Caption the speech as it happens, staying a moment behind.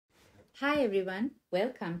Hi everyone,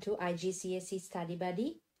 welcome to IGCSE Study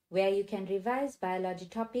Buddy, where you can revise biology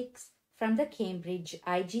topics from the Cambridge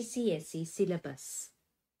IGCSE syllabus.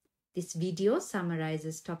 This video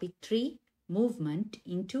summarizes topic 3, movement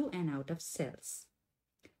into and out of cells.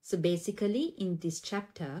 So basically in this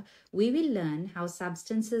chapter, we will learn how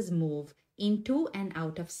substances move into and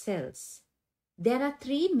out of cells. There are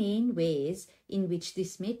three main ways in which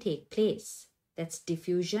this may take place. That's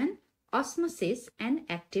diffusion, osmosis and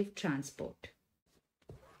active transport.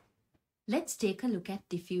 Let's take a look at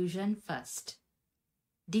diffusion first.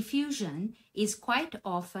 Diffusion is quite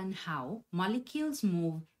often how molecules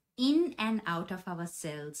move in and out of our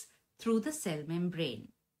cells through the cell membrane.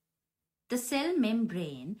 The cell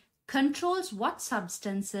membrane controls what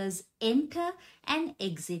substances enter and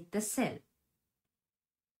exit the cell.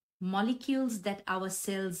 Molecules that our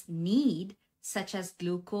cells need, such as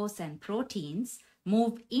glucose and proteins,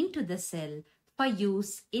 move into the cell for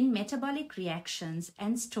use in metabolic reactions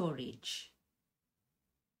and storage.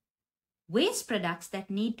 Waste products that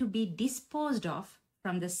need to be disposed of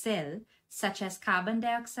from the cell, such as carbon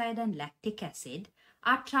dioxide and lactic acid,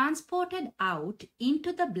 are transported out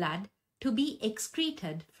into the blood to be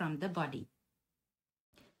excreted from the body.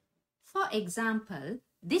 For example,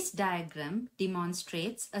 this diagram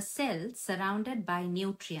demonstrates a cell surrounded by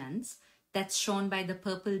nutrients that's shown by the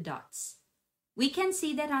purple dots. We can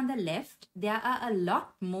see that on the left, there are a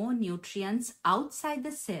lot more nutrients outside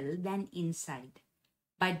the cell than inside.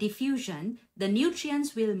 By diffusion, the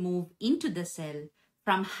nutrients will move into the cell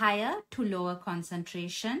from higher to lower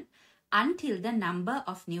concentration until the number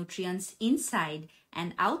of nutrients inside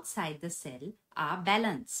and outside the cell are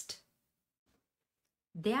balanced.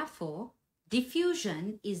 Therefore,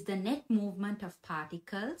 diffusion is the net movement of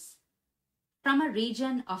particles from a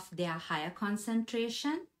region of their higher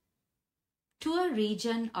concentration to a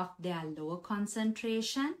region of their lower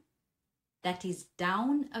concentration, that is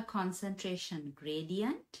down a concentration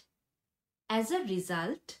gradient, as a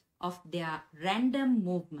result of their random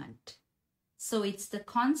movement. So it's the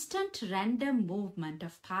constant random movement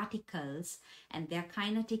of particles and their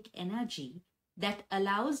kinetic energy that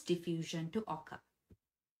allows diffusion to occur.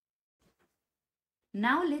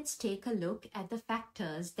 Now let's take a look at the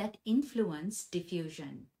factors that influence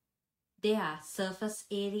diffusion. They are surface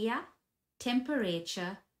area,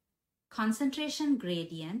 temperature, concentration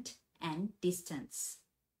gradient, and distance.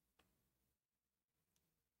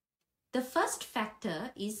 The first factor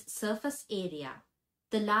is surface area.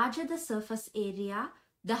 The larger the surface area,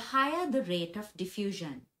 the higher the rate of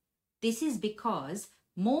diffusion. This is because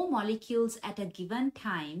more molecules at a given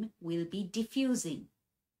time will be diffusing.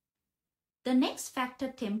 The next factor,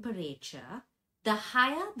 temperature. The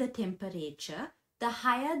higher the temperature, the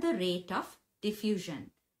higher the rate of diffusion.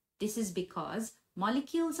 This is because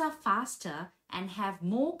molecules are faster and have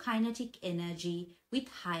more kinetic energy with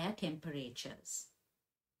higher temperatures.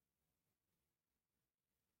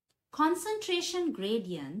 Concentration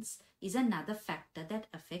gradients is another factor that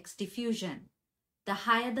affects diffusion. The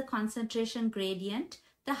higher the concentration gradient,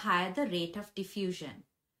 the higher the rate of diffusion.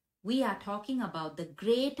 We are talking about the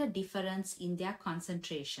greater difference in their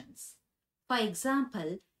concentrations. For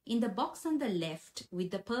example, in the box on the left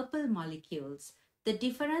with the purple molecules, the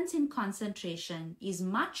difference in concentration is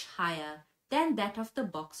much higher than that of the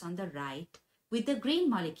box on the right with the green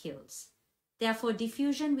molecules. Therefore,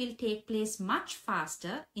 diffusion will take place much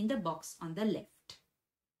faster in the box on the left.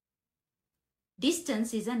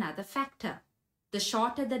 Distance is another factor. The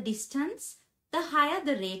shorter the distance, the higher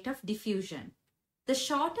the rate of diffusion. The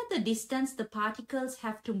shorter the distance the particles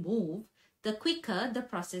have to move, the quicker the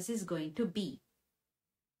process is going to be.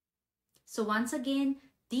 So once again,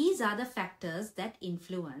 these are the factors that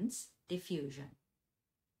influence diffusion.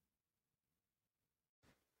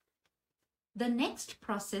 The next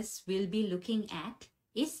process we'll be looking at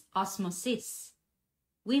is osmosis.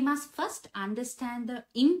 We must first understand the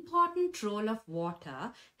important role of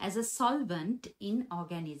water as a solvent in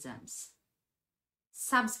organisms.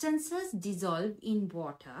 Substances dissolve in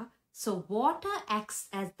water, so water acts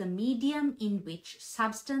as the medium in which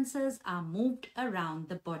substances are moved around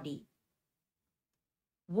the body.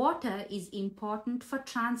 Water is important for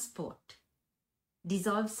transport.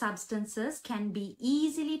 Dissolved substances can be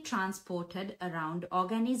easily transported around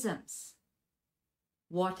organisms.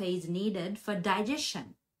 Water is needed for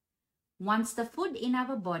digestion. Once the food in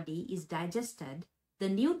our body is digested, the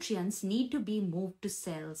nutrients need to be moved to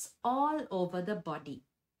cells all over the body.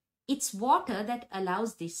 It's water that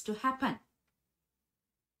allows this to happen.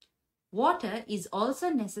 Water is also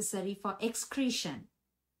necessary for excretion.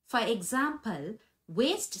 For example,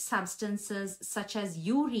 waste substances such as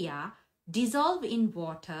urea dissolve in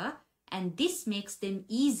water and this makes them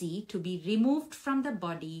easy to be removed from the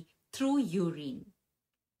body through urine.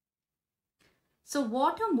 So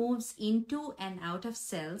water moves into and out of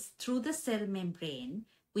cells through the cell membrane,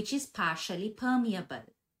 which is partially permeable.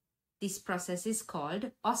 This process is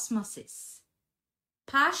called osmosis.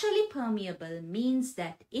 Partially permeable means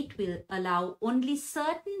that it will allow only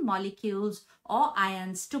certain molecules or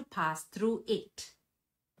ions to pass through it.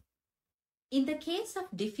 In the case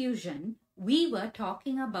of diffusion, we were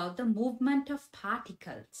talking about the movement of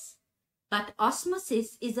particles, but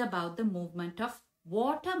osmosis is about the movement of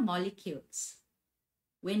water molecules.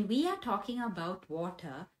 When we are talking about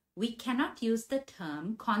water, we cannot use the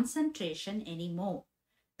term concentration anymore,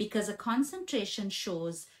 because a concentration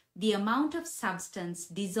shows the amount of substance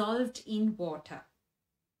dissolved in water.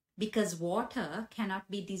 Because water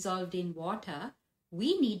cannot be dissolved in water,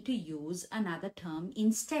 we need to use another term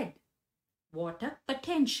instead, water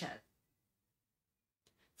potential.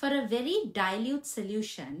 For a very dilute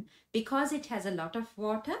solution, because it has a lot of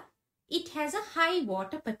water, it has a high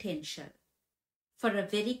water potential. For a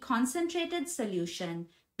very concentrated solution,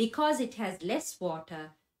 because it has less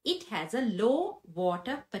water, it has a low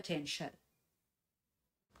water potential.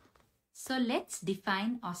 So let's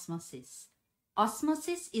define osmosis.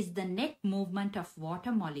 Osmosis is the net movement of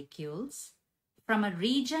water molecules from a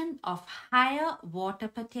region of higher water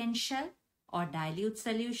potential or dilute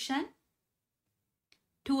solution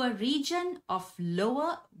to a region of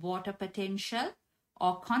lower water potential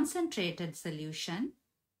or concentrated solution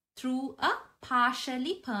through a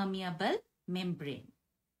partially permeable membrane.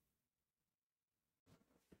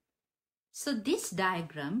 So this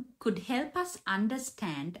diagram could help us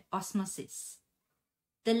understand osmosis.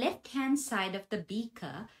 The left-hand side of the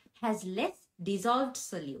beaker has less dissolved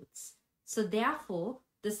solutes. So therefore,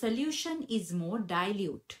 the solution is more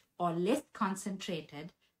dilute or less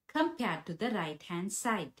concentrated compared to the right-hand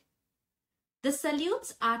side. The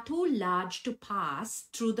solutes are too large to pass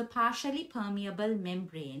through the partially permeable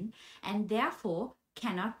membrane and therefore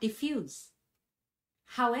cannot diffuse.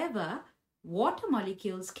 However, water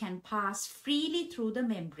molecules can pass freely through the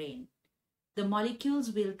membrane. The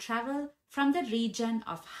molecules will travel from the region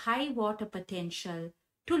of high water potential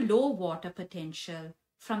to low water potential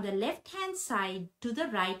from the left-hand side to the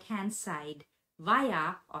right-hand side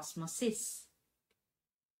via osmosis.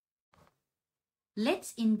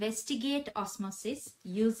 Let's investigate osmosis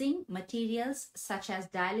using materials such as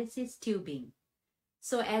dialysis tubing.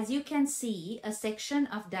 So as you can see, a section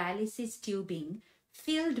of dialysis tubing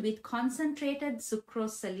filled with concentrated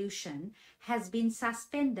sucrose solution has been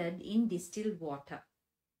suspended in distilled water.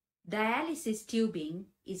 Dialysis tubing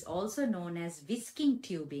is also known as whisking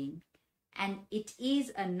tubing, and it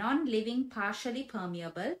is a non-living partially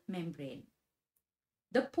permeable membrane.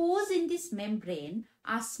 The pores in this membrane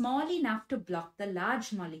are small enough to block the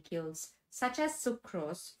large molecules such as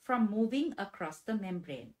sucrose from moving across the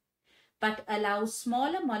membrane, but allow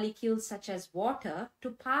smaller molecules such as water to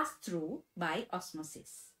pass through by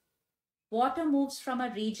osmosis. Water moves from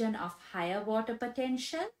a region of higher water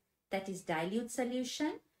potential, that is dilute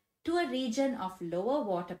solution, to a region of lower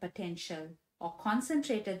water potential or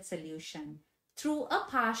concentrated solution through a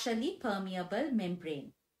partially permeable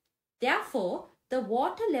membrane. Therefore, the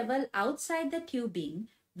water level outside the tubing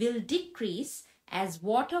will decrease as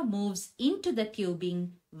water moves into the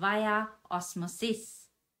tubing via osmosis.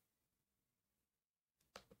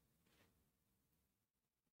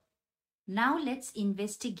 Now let's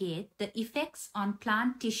investigate the effects on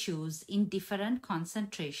plant tissues in different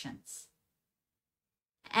concentrations.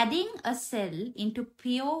 Adding a cell into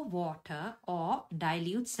pure water or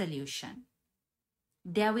dilute solution.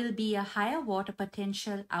 There will be a higher water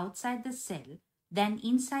potential outside the cell than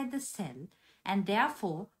inside the cell, and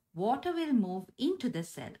therefore water will move into the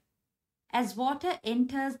cell. As water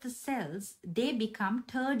enters the cells, they become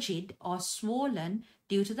turgid or swollen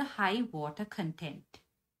due to the high water content.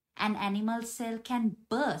 An animal cell can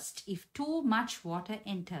burst if too much water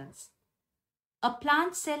enters. A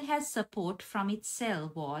plant cell has support from its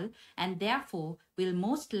cell wall and therefore will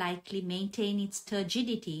most likely maintain its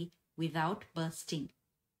turgidity without bursting.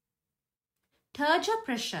 Turgor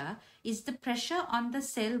pressure is the pressure on the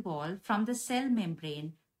cell wall from the cell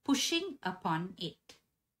membrane pushing upon it.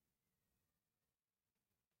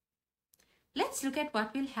 Let's look at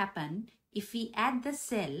what will happen if we add the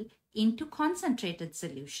cell into concentrated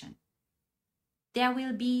solution. There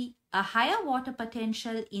will be a higher water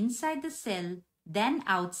potential inside the cell than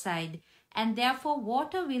outside, and therefore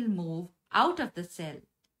water will move out of the cell.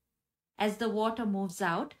 As the water moves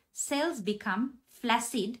out, cells become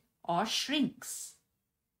flaccid or shrinks.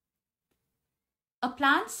 A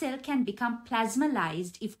plant cell can become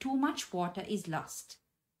plasmalized if too much water is lost.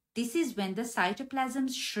 This is when the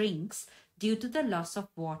cytoplasm shrinks due to the loss of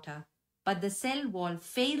water, but the cell wall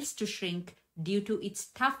fails to shrink due to its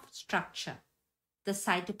tough structure. The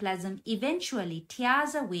cytoplasm eventually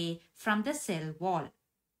tears away from the cell wall.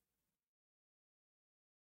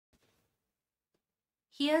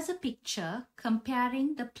 Here's a picture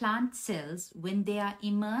comparing the plant cells when they are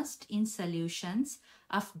immersed in solutions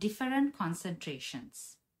of different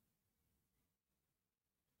concentrations.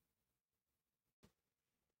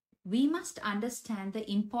 We must understand the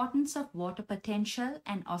importance of water potential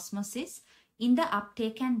and osmosis in the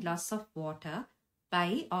uptake and loss of water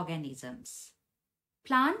by organisms.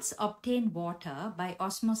 Plants obtain water by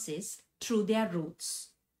osmosis through their roots.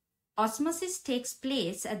 Osmosis takes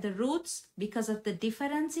place at the roots because of the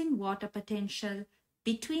difference in water potential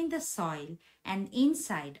between the soil and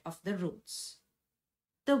inside of the roots.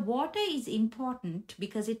 The water is important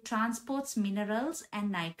because it transports minerals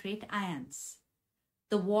and nitrate ions.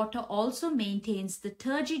 The water also maintains the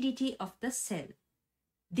turgidity of the cell.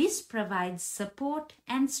 This provides support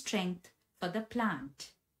and strength for the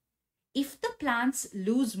plant. If the plants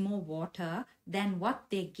lose more water than what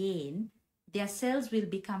they gain, their cells will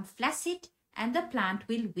become flaccid and the plant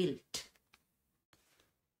will wilt.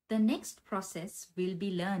 The next process we'll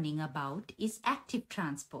be learning about is active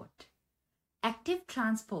transport. Active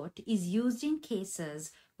transport is used in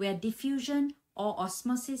cases where diffusion or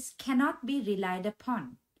osmosis cannot be relied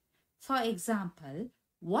upon. For example,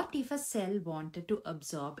 what if a cell wanted to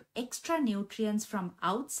absorb extra nutrients from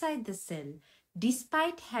outside the cell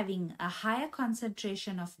despite having a higher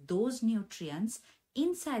concentration of those nutrients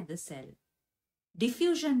inside the cell?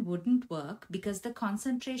 Diffusion wouldn't work because the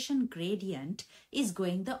concentration gradient is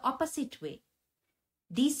going the opposite way.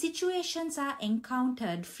 These situations are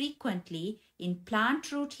encountered frequently in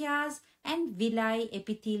plant root hairs and villi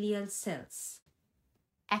epithelial cells.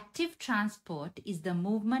 Active transport is the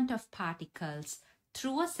movement of particles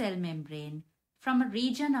through a cell membrane from a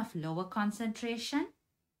region of lower concentration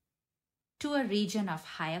to a region of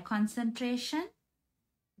higher concentration,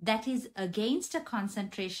 that is against a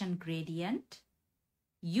concentration gradient,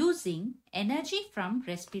 using energy from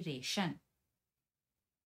respiration.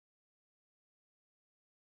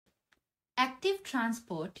 Active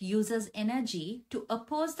transport uses energy to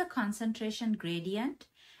oppose the concentration gradient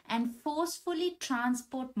and forcefully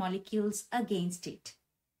transport molecules against it.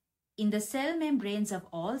 In the cell membranes of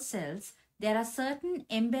all cells, there are certain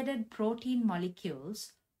embedded protein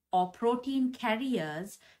molecules or protein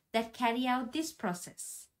carriers that carry out this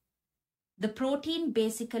process. The protein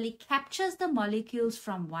basically captures the molecules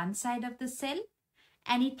from one side of the cell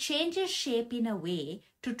and it changes shape in a way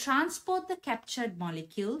to transport the captured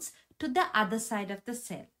molecules to the other side of the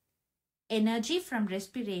cell. Energy from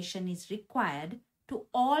respiration is required to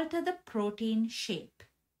alter the protein shape.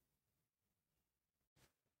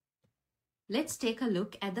 Let's take a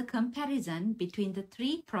look at the comparison between the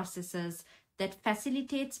three processes that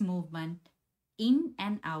facilitates movement in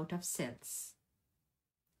and out of cells.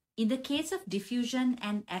 In the case of diffusion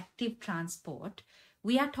and active transport,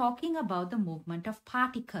 we are talking about the movement of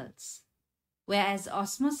particles, whereas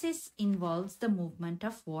osmosis involves the movement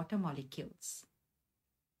of water molecules.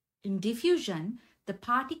 In diffusion, the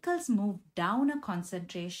particles move down a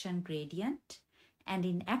concentration gradient, and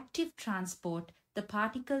in active transport, the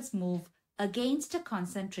particles move against a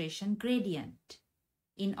concentration gradient.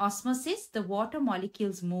 In osmosis, the water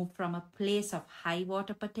molecules move from a place of high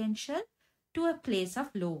water potential to a place of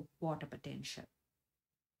low water potential.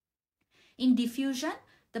 In diffusion,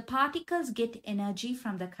 the particles get energy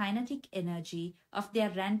from the kinetic energy of their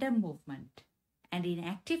random movement, and in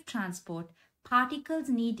active transport, particles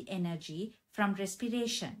need energy from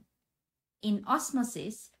respiration. In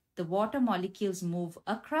osmosis, the water molecules move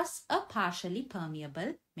across a partially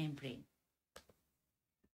permeable membrane.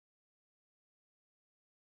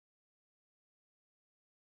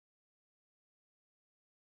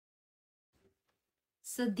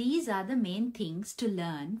 So these are the main things to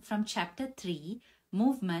learn from Chapter 3,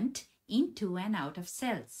 Movement into and out of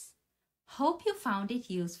cells. Hope you found it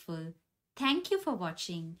useful. Thank you for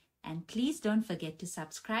watching, and please don't forget to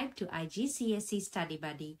subscribe to IGCSE Study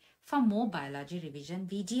Buddy for more biology revision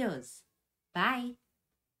videos. Bye.